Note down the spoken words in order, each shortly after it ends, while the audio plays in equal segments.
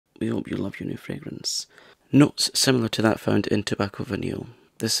We hope you love your new fragrance. Notes similar to that found in Tobacco Vanille.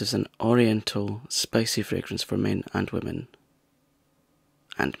 This is an oriental, spicy fragrance for men and women.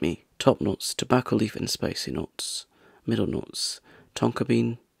 And me. Top notes, tobacco leaf and spicy notes. Middle notes, tonka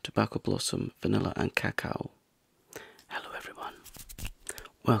bean, tobacco blossom, vanilla and cacao. Hello everyone.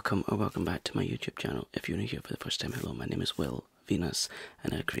 Welcome or welcome back to my YouTube channel. If you're new here for the first time, hello, my name is Will Venus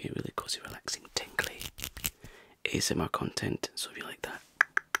and I create really cozy, relaxing, tingly ASMR content. So if you like that,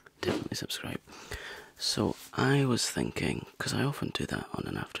 definitely subscribe. So I was thinking, because I often do that on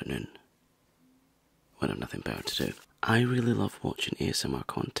an afternoon when I've nothing better to do. I really love watching ASMR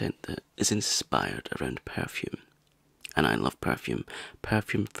content that is inspired around perfume. And I love perfume.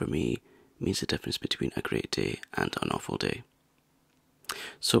 Perfume for me means the difference between a great day and an awful day.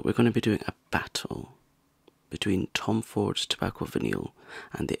 So we're going to be doing a battle between Tom Ford Tobacco Vanille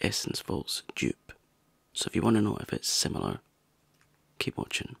and the Essence Vault's dupe. So if you want to know if it's similar, keep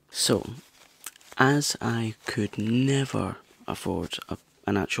watching. So, as I could never afford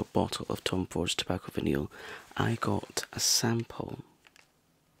an actual bottle of Tom Ford's Tobacco Vanille, I got a sample.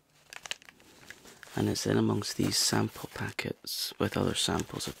 And it's in amongst these sample packets with other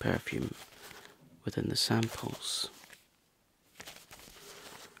samples of perfume within the samples.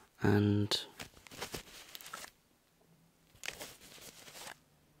 And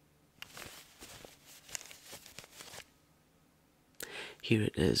here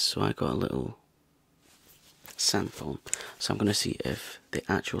it is. So I got a little sample. So I'm going to see if the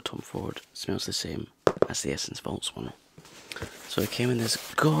actual Tom Ford smells the same as the Essence Vault's one. So it came in this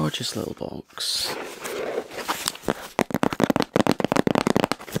gorgeous little box.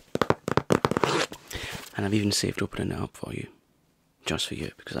 And I've even saved opening it up for you. Just for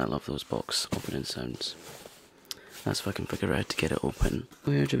you, because I love those box opening sounds. That's if I can figure out how to get it open.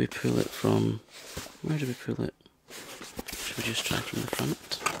 Where do we pull it from? Where do we pull it? Should we just try from the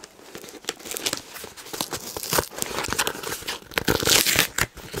front?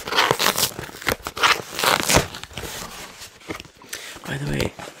 By the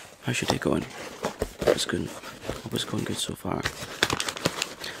way, how's your day going? Hope it's good. Hope it's going good so far.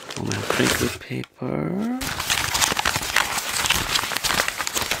 Oh, my crinkly paper.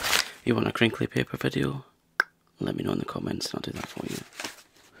 You want a crinkly paper video? Let me know in the comments and I'll do that for you.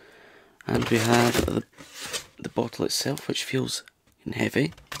 And we have the bottle itself, which feels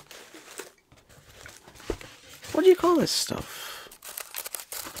heavy. What do you call this stuff?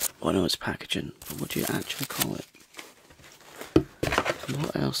 Oh no, it's packaging, but what do you actually call it?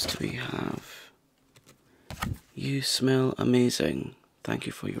 What else do we have? You smell amazing. Thank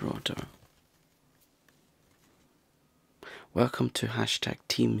you for your order. Welcome to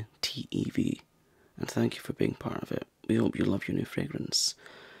 #Team TEV, and thank you for being part of it. We hope you love your new fragrance.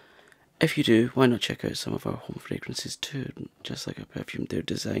 If you do, why not check out some of our home fragrances too? Just like our perfume, they're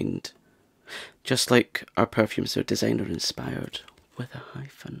designed, just like our perfumes, they're designed or inspired with a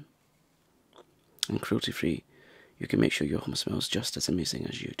hyphen. And cruelty free, you can make sure your home smells just as amazing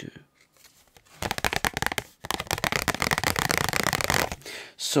as you do.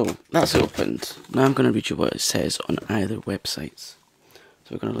 So, that's opened. Now I'm going to read you what it says on either websites.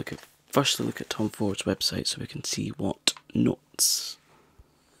 So we're going to firstly look at Tom Ford's website so we can see what notes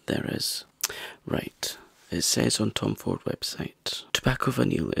there is. Right, it says on Tom Ford website, Tobacco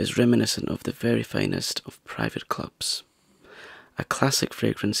Vanille is reminiscent of the very finest of private clubs. A classic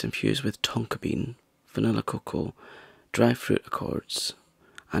fragrance infused with tonka bean, vanilla cocoa, dry fruit accords,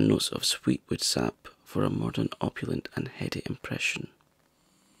 and notes of sweet wood sap for a modern, opulent and heady impression.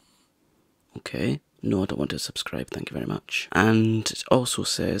 Okay, no, I don't want to subscribe, thank you very much. And it also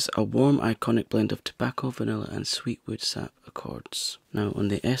says, a warm, iconic blend of tobacco, vanilla and sweet wood sap accords. Now, on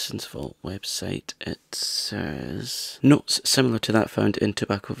the Essence Vault website, it says, notes similar to that found in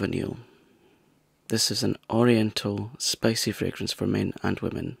Tobacco Vanille. This is an oriental, spicy fragrance for men and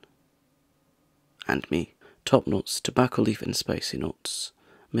women. And me. Top notes, tobacco leaf and spicy notes.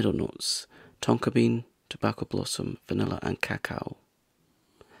 Middle notes, tonka bean, tobacco blossom, vanilla and cacao.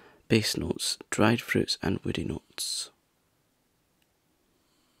 Base notes, dried fruits and woody notes.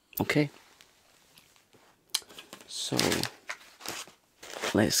 Okay. So,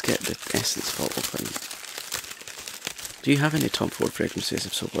 let's get the Essence Vault open. Do you have any Tom Ford fragrances?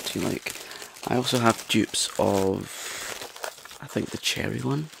 If so, what do you like? I also have dupes of, I think, the cherry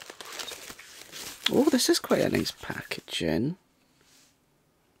one. Oh, this is quite a nice packaging.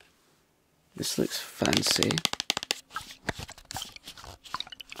 This looks fancy.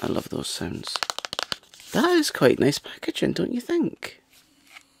 I love those sounds. That is quite nice packaging, don't you think?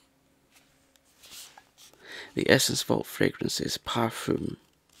 The Essence Vault fragrance is Parfum.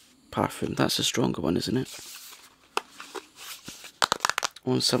 Parfum, that's a stronger one, isn't it?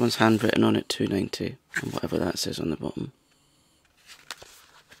 On someone's handwritten on it, £2.90, and whatever that says on the bottom.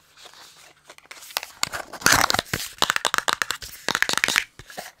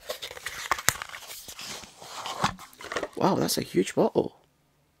 Wow, that's a huge bottle.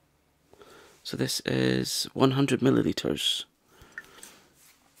 So this is 100 millilitres.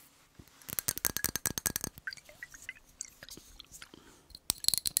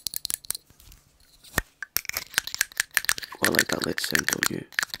 Well, I like that lid sound, don't you?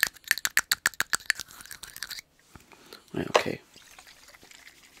 Right, okay.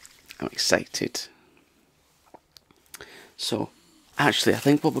 I'm excited. So, actually, I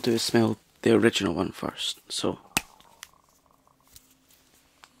think what we'll do is smell the original one first. So,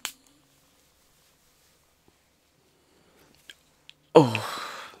 oh,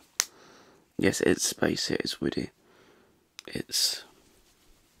 yes, it's spicy, it's woody.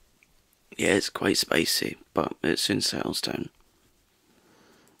 Yeah, it's quite spicy, but it soon settles down.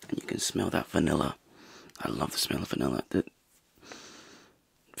 And you can smell that vanilla. I love the smell of vanilla.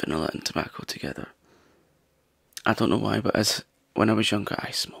 Vanilla and tobacco together. I don't know why, but when I was younger,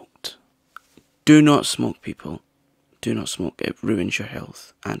 I smoked. Do not smoke, people. Do not smoke. It ruins your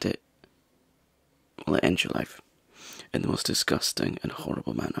health, and it ends your life in the most disgusting and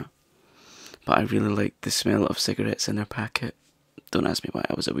horrible manner. But I really like the smell of cigarettes in their packet. Don't ask me why.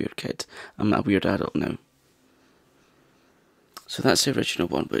 I was a weird kid. I'm a weird adult now. So that's the original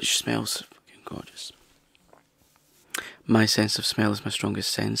one, but it smells fucking gorgeous. My sense of smell is my strongest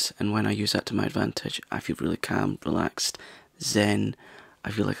sense, and when I use that to my advantage, I feel really calm, relaxed, zen.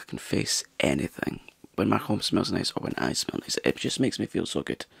 I feel like I can face anything. When my home smells nice, or when I smell nice, it just makes me feel so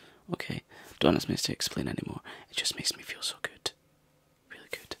good. Okay, don't ask me to explain anymore. It just makes me feel so good. Really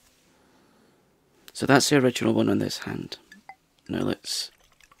good. So that's the original one on this hand. Now let's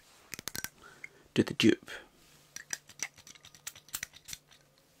do the dupe.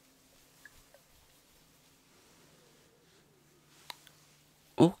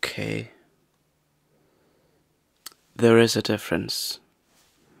 Okay. There is a difference.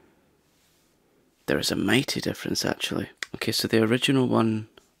 There is a mighty difference, actually. Okay, so the original one,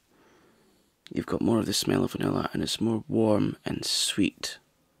 you've got more of the smell of vanilla, and it's more warm and sweet.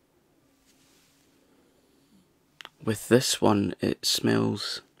 With this one, it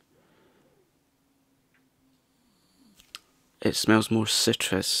smells more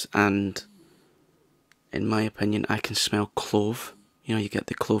citrus, and in my opinion, I can smell clove. You know, you get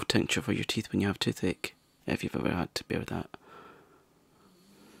the clove tincture for your teeth when you have toothache, if you've ever had to bear that.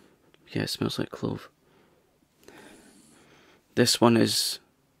 Yeah, it smells like clove. This one is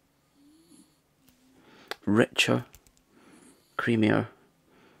richer, creamier,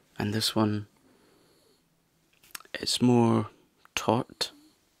 and this one, it's more taut.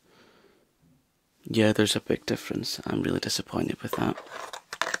 Yeah, there's a big difference. I'm really disappointed with that.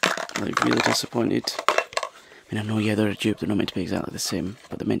 Like, really disappointed. I mean, I know, yeah, they're a dupe, they're not meant to be exactly the same,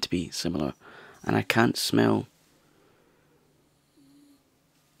 but they're meant to be similar. And I can't smell...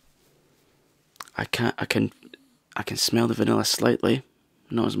 I can smell the vanilla slightly,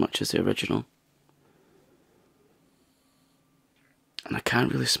 not as much as the original. And I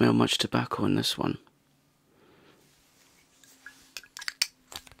can't really smell much tobacco in this one.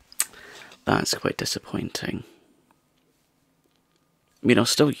 That's quite disappointing. I mean, I'll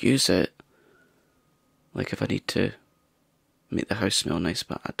still use it, like if I need to make the house smell nice,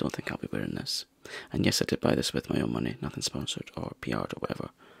 but I don't think I'll be wearing this. And yes, I did buy this with my own money, nothing sponsored or PR'd or whatever.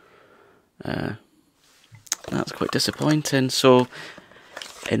 That's quite disappointing. So,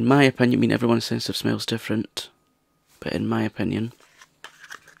 in my opinion, I mean, everyone's sense of smell is different, but in my opinion,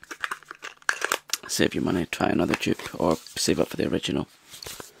 save your money, try another dupe, or save up for the original.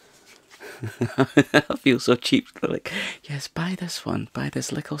 I feel so cheap. Like, yes, buy this one, buy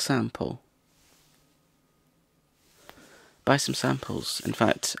this little sample. Buy some samples. In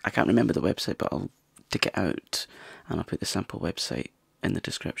fact, I can't remember the website, but I'll dig it out and I'll put the sample website in the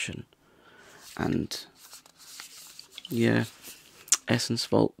description. And yeah, Essence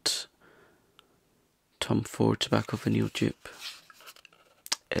Vault Tom Ford Tobacco Vanille dupe.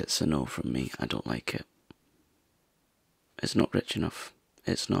 It's a no from me. I don't like it. It's not rich enough.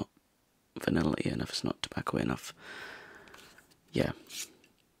 It's not vanilla-y enough. It's not tobacco enough. Yeah.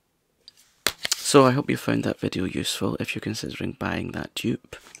 So I hope you found that video useful if you're considering buying that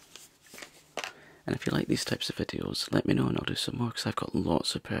dupe. And if you like these types of videos, let me know and I'll do some more, because I've got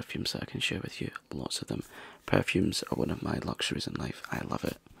lots of perfumes that I can share with you. Lots of them. Perfumes are one of my luxuries in life. I love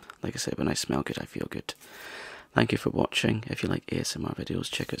it. Like I said, when I smell good, I feel good. Thank you for watching. If you like ASMR videos,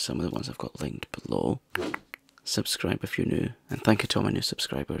 check out some of the ones I've got linked below. Subscribe if you're new. And thank you to all my new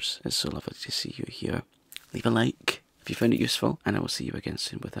subscribers. It's so lovely to see you here. Leave a like if you found it useful, and I will see you again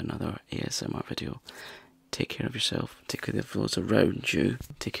soon with another ASMR video. Take care of yourself, take care of those around you,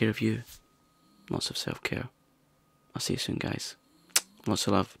 take care of you. Lots of self-care. I'll see you soon, guys. Lots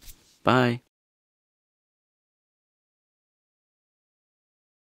of love. Bye.